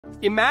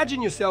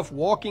Imagine yourself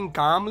walking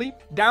calmly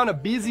down a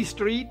busy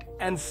street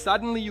and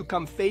suddenly you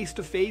come face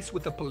to face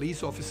with a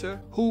police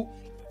officer who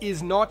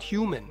is not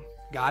human.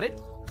 Got it?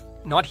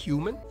 Not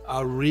human.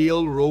 A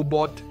real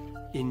robot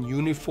in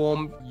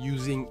uniform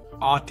using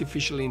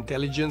artificial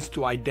intelligence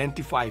to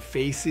identify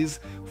faces,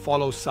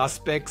 follow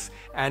suspects,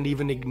 and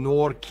even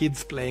ignore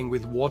kids playing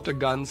with water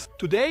guns.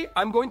 Today,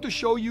 I'm going to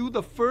show you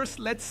the first,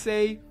 let's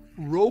say,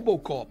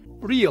 Robocop.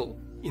 Real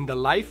in the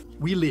life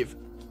we live.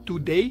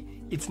 Today,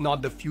 it's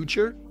not the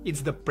future,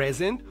 it's the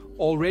present,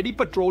 already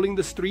patrolling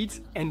the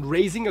streets and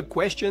raising a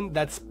question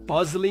that's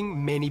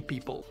puzzling many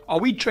people. Are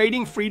we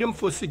trading freedom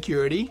for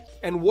security?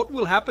 And what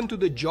will happen to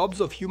the jobs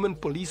of human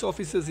police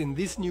officers in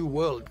this new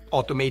world?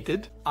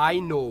 Automated? I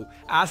know.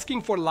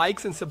 Asking for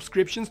likes and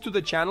subscriptions to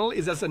the channel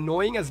is as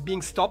annoying as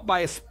being stopped by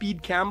a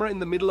speed camera in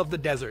the middle of the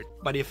desert.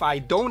 But if I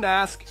don't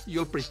ask,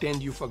 you'll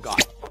pretend you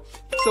forgot.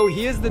 So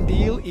here's the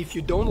deal, if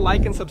you don't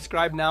like and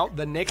subscribe now,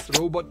 the next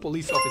robot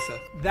police officer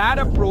that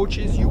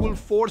approaches you will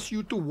force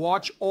you to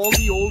watch all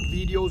the old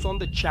videos on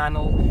the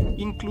channel,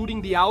 including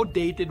the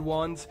outdated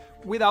ones,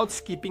 without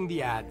skipping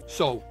the ad.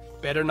 So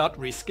better not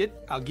risk it.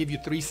 I'll give you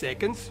 3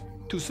 seconds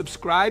to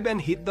subscribe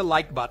and hit the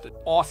like button.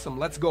 Awesome,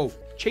 let's go.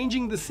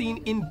 Changing the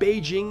scene in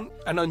Beijing,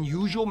 an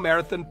unusual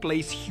marathon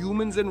placed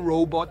humans and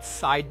robots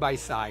side by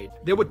side.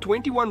 There were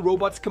 21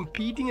 robots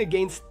competing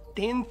against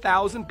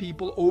 10,000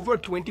 people over a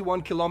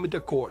 21-kilometer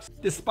course.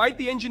 Despite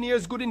the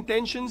engineers' good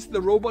intentions,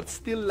 the robots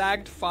still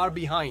lagged far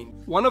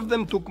behind. One of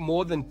them took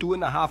more than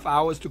 2.5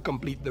 hours to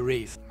complete the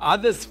race.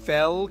 Others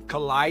fell,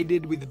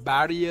 collided with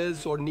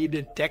barriers, or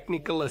needed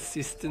technical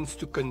assistance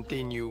to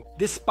continue.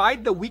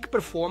 Despite the weak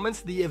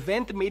performance, the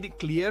event made it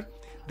clear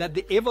that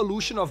the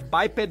evolution of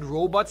biped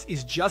robots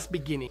is just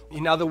beginning.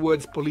 In other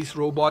words, police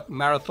robot,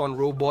 marathon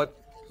robot.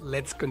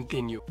 Let's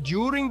continue.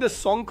 During the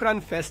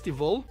Songkran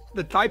festival,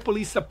 the Thai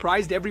police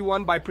surprised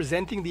everyone by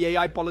presenting the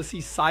AI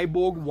policy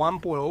Cyborg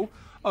 1.0,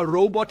 a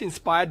robot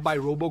inspired by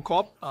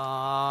Robocop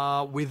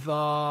with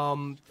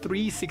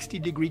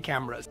 360-degree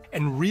cameras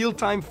and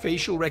real-time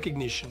facial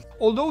recognition.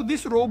 Although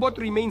this robot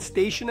remains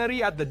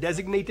stationary at the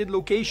designated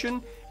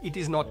location, it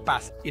is not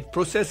passive. It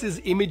processes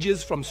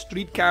images from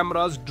street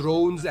cameras,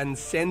 drones, and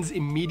sends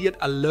immediate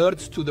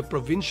alerts to the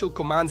provincial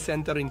command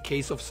center in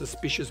case of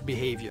suspicious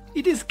behavior.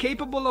 It is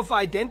capable of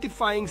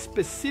identifying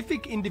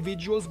specific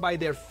individuals by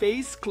their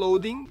face,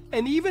 clothing,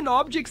 and even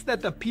objects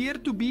that appear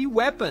to be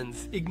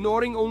weapons,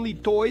 ignoring only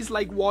toys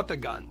like water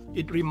guns.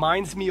 It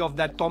reminds me of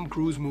that Tom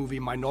Cruise movie,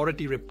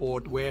 Minority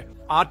Report, where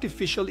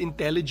artificial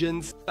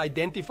intelligence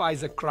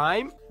identifies a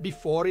crime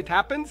before it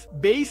happens,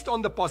 based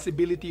on the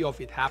possibility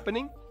of it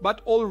happening,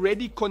 but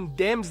already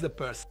condemns the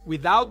person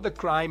without the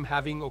crime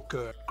having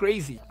occurred.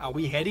 Crazy. Are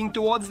we heading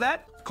towards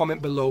that? Comment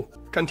below.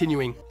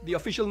 Continuing. The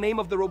official name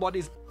of the robot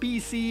is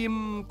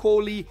PC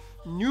Koli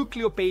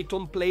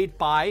Nucleopayton Plate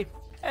Pi.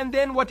 And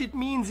then what it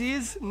means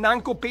is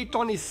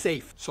Nankopayton is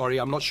safe. Sorry,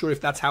 I'm not sure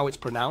if that's how it's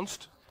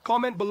pronounced.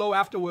 Comment below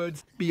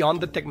afterwards. Beyond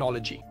the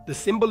technology, the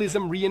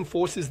symbolism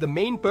reinforces the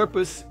main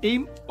purpose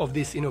aim of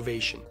this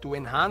innovation: to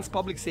enhance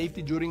public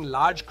safety during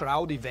large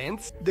crowd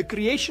events. The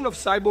creation of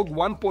Cyborg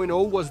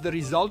 1.0 was the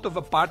result of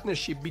a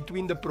partnership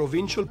between the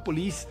provincial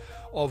police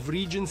of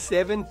Region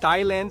 7,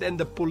 Thailand, and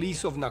the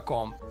police of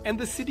Nakhon, and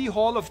the City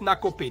Hall of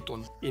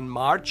Nakhon. In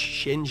March,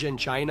 Shenzhen,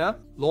 China,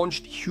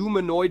 launched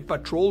humanoid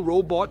patrol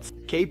robots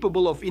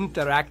capable of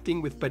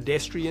interacting with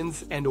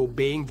pedestrians and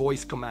obeying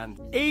voice commands.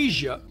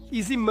 Asia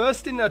is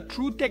immersed in a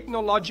true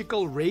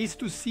technological race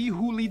to see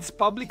who leads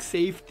public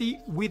safety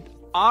with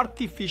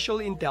artificial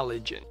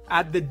intelligence.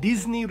 At the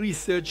Disney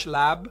Research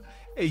Lab,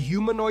 a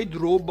humanoid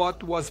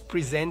robot was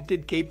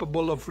presented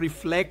capable of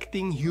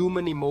reflecting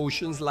human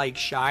emotions like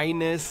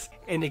shyness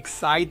and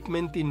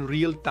excitement in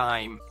real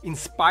time.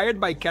 Inspired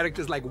by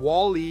characters like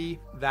Wall-E,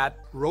 that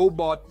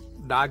robot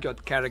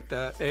Dagyot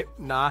character,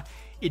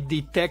 it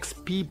detects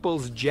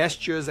people's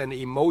gestures and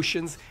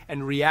emotions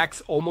and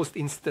reacts almost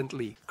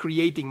instantly,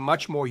 creating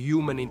much more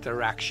human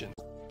interaction.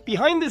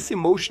 Behind this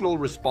emotional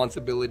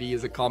responsibility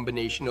is a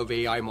combination of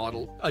AI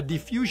model. A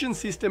diffusion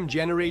system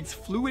generates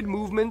fluid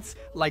movements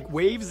like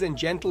waves and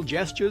gentle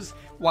gestures,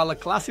 while a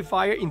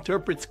classifier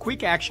interprets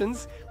quick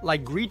actions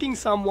like greeting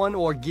someone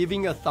or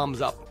giving a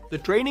thumbs up. The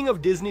training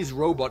of Disney's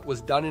robot was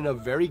done in a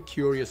very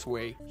curious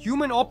way.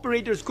 Human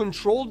operators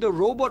controlled the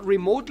robot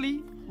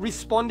remotely,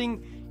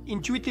 responding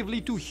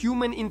intuitively to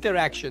human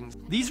interactions.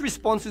 These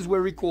responses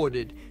were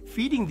recorded,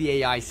 feeding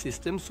the AI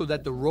system so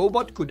that the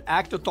robot could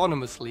act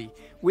autonomously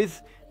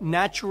with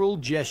natural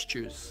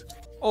gestures.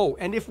 Oh,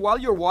 and if while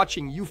you're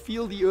watching you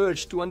feel the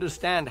urge to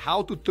understand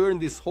how to turn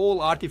this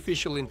whole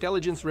artificial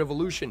intelligence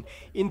revolution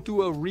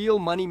into a real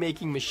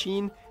money-making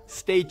machine,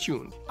 stay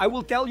tuned. I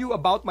will tell you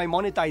about my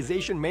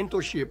monetization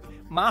mentorship,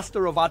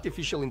 Master of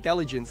Artificial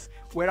Intelligence,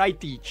 where I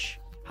teach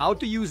how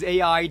to use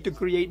AI to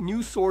create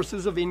new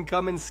sources of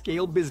income and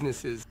scale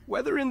businesses,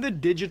 whether in the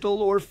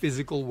digital or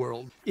physical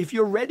world. If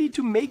you're ready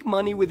to make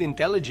money with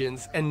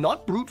intelligence and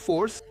not brute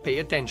force, pay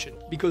attention,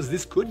 because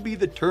this could be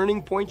the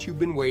turning point you've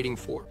been waiting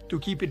for. To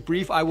keep it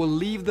brief, I will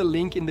leave the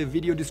link in the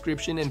video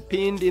description and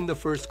pinned in the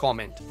first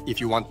comment. If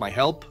you want my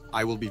help,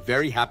 I will be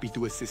very happy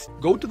to assist.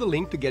 Go to the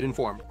link to get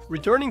informed.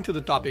 Returning to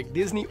the topic,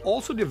 Disney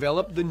also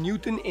developed the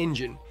Newton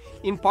engine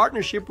in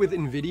partnership with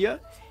NVIDIA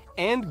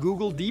and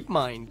Google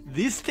DeepMind.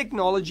 This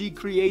technology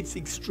creates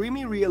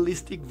extremely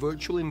realistic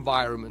virtual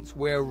environments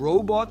where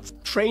robots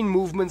train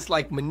movements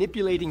like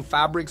manipulating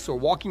fabrics or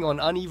walking on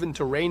uneven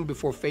terrain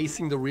before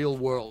facing the real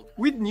world.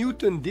 With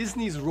Newton,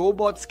 Disney's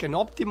robots can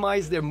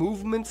optimize their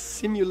movements,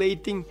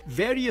 simulating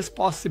various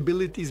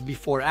possibilities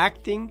before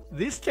acting.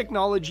 This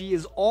technology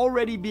is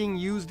already being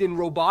used in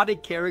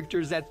robotic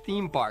characters at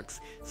theme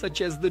parks, such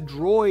as the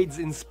droids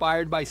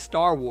inspired by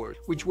Star Wars,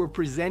 which were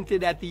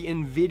presented at the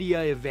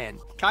NVIDIA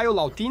event. Caio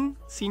Lautin,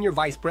 Senior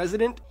Vice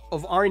President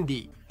of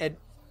R&D at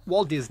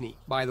Walt Disney,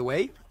 by the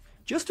way.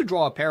 Just to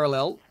draw a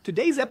parallel,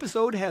 today's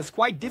episode has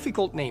quite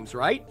difficult names,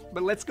 right?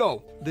 But let's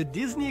go. The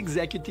Disney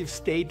executive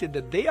stated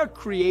that they are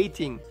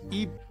creating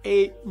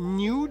a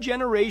new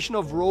generation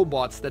of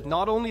robots that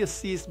not only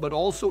assist but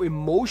also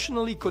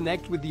emotionally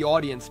connect with the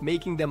audience,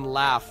 making them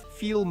laugh,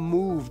 feel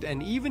moved,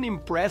 and even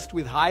impressed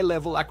with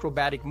high-level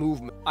acrobatic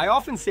movement. I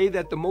often say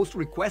that the most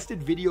requested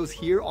videos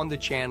here on the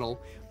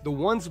channel, the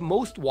ones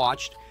most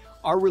watched,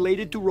 are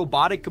related to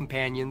robotic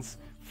companions,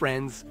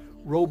 friends,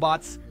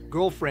 robots,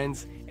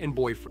 girlfriends, and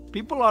boyfriends.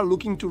 People are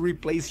looking to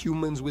replace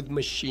humans with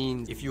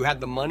machines. If you had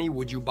the money,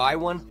 would you buy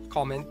one?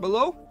 Comment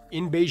below.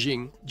 In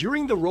Beijing,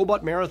 during the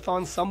robot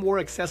marathon, some wore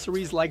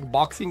accessories like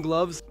boxing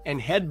gloves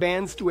and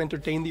headbands to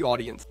entertain the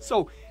audience.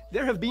 So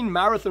there have been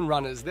marathon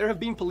runners, there have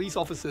been police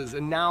officers,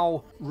 and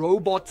now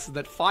robots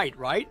that fight,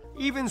 right?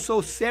 Even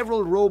so,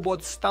 several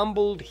robots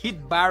stumbled,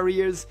 hit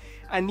barriers,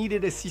 and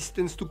needed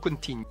assistance to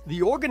continue.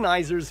 The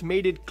organizers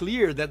made it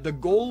clear that the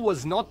goal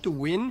was not to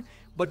win,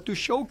 but to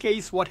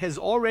showcase what has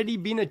already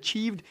been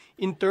achieved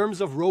in terms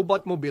of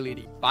robot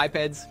mobility.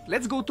 Bipeds,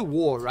 let's go to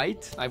war,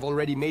 right? I've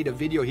already made a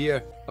video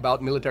here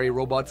about military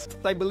robots.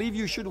 I believe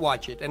you should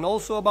watch it, and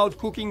also about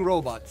cooking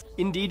robots.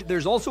 Indeed,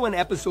 there's also an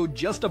episode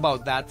just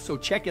about that, so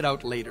check it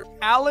out later.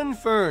 Alan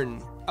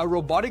Fern, a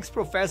robotics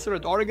professor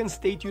at Oregon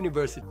State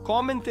University,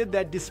 commented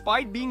that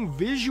despite being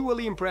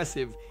visually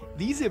impressive,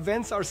 these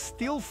events are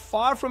still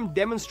far from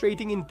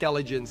demonstrating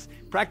intelligence,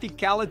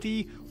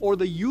 practicality, or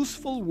the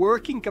useful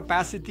working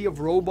capacity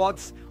of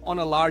robots on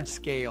a large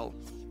scale.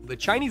 The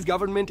Chinese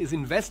government is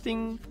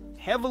investing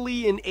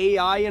heavily in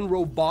AI and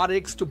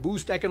robotics to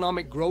boost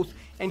economic growth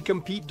and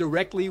compete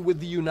directly with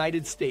the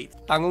United States.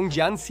 Tang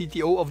Hongjian,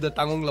 CTO of the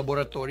Tang Hong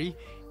Laboratory,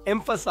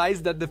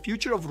 emphasized that the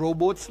future of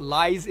robots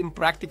lies in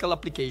practical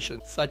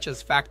applications such as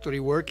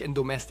factory work and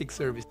domestic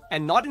service,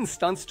 and not in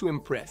stunts to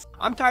impress.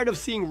 I'm tired of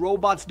seeing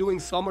robots doing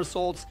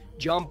somersaults,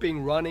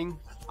 jumping, running.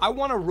 I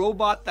want a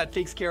robot that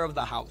takes care of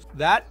the house,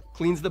 that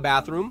cleans the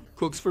bathroom,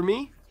 cooks for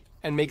me,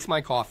 and makes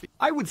my coffee.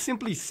 I would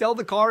simply sell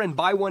the car and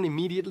buy one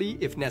immediately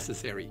if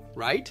necessary,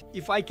 right?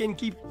 If I can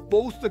keep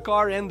both the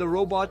car and the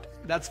robot,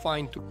 that's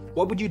fine too.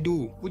 What would you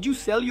do? Would you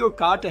sell your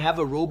car to have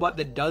a robot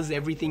that does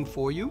everything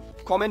for you?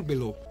 Comment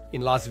below.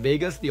 In Las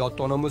Vegas, the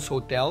autonomous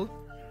hotel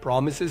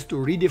promises to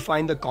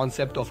redefine the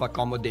concept of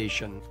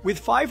accommodation. With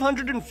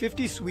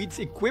 550 suites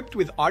equipped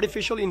with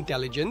artificial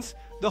intelligence,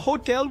 the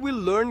hotel will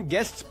learn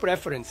guests'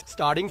 preference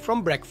starting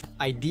from breakfast.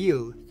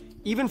 Ideal,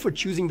 even for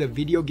choosing the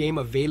video game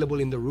available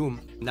in the room.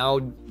 Now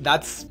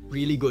that's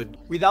really good.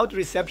 Without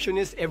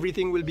receptionists,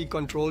 everything will be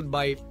controlled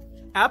by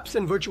apps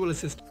and virtual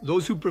assistants.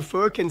 Those who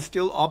prefer can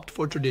still opt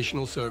for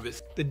traditional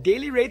service. The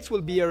daily rates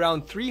will be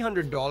around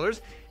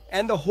 $300,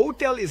 and the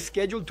hotel is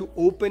scheduled to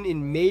open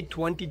in May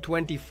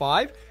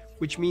 2025,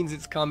 which means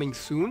it's coming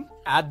soon.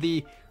 At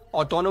the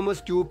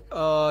autonomous tube,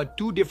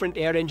 two different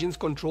air engines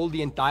control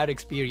the entire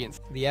experience.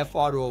 The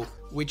FRO,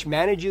 which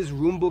manages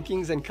room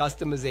bookings and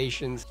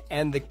customizations,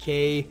 and the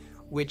K,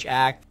 which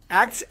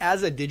acts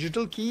as a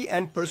digital key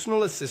and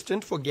personal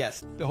assistant for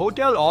guests. The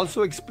hotel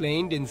also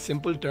explained in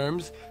simple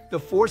terms the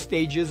 4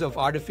 stages of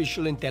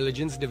artificial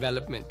intelligence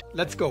development.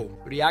 Let's go.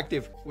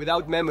 Reactive,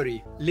 without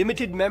memory.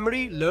 Limited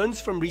memory, learns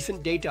from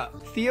recent data.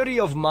 Theory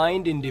of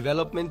mind in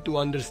development to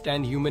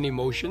understand human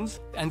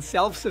emotions. And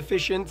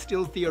self-sufficient,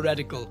 still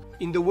theoretical.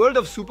 In the world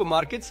of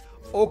supermarkets,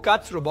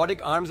 OCAT's robotic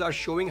arms are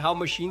showing how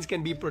machines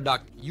can be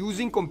productive.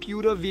 Using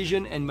computer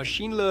vision and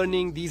machine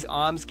learning, these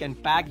arms can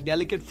pack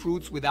delicate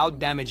fruits without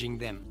damaging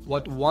them.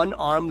 What one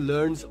arm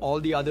learns, all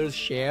the others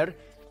share,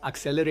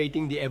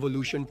 accelerating the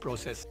evolution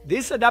process.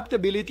 This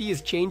adaptability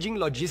is changing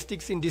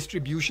logistics in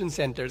distribution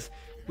centers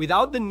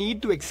without the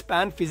need to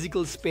expand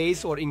physical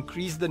space or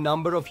increase the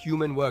number of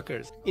human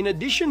workers. In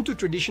addition to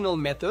traditional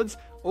methods,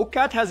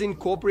 OCAT has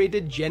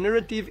incorporated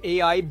generative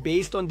AI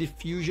based on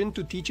diffusion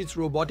to teach its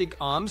robotic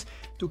arms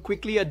to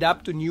quickly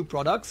adapt to new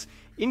products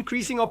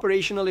increasing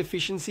operational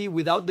efficiency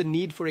without the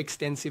need for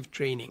extensive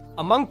training.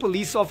 Among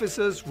police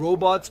officers,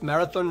 robots,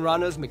 marathon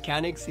runners,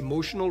 mechanics,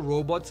 emotional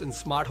robots, and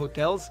smart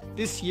hotels,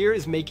 this year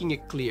is making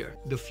it clear.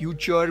 The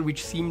future,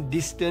 which seemed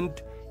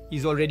distant,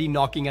 is already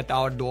knocking at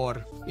our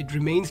door. It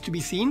remains to be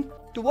seen.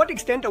 To what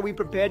extent are we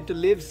prepared to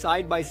live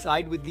side by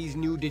side with these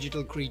new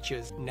digital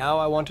creatures? Now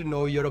I want to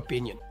know your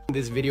opinion.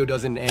 This video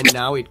doesn't end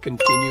now, it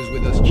continues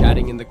with us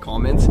chatting in the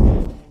comments.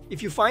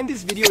 If you find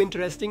this video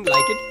interesting,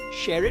 like it,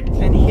 share it,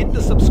 and hit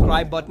the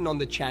subscribe button on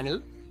the channel.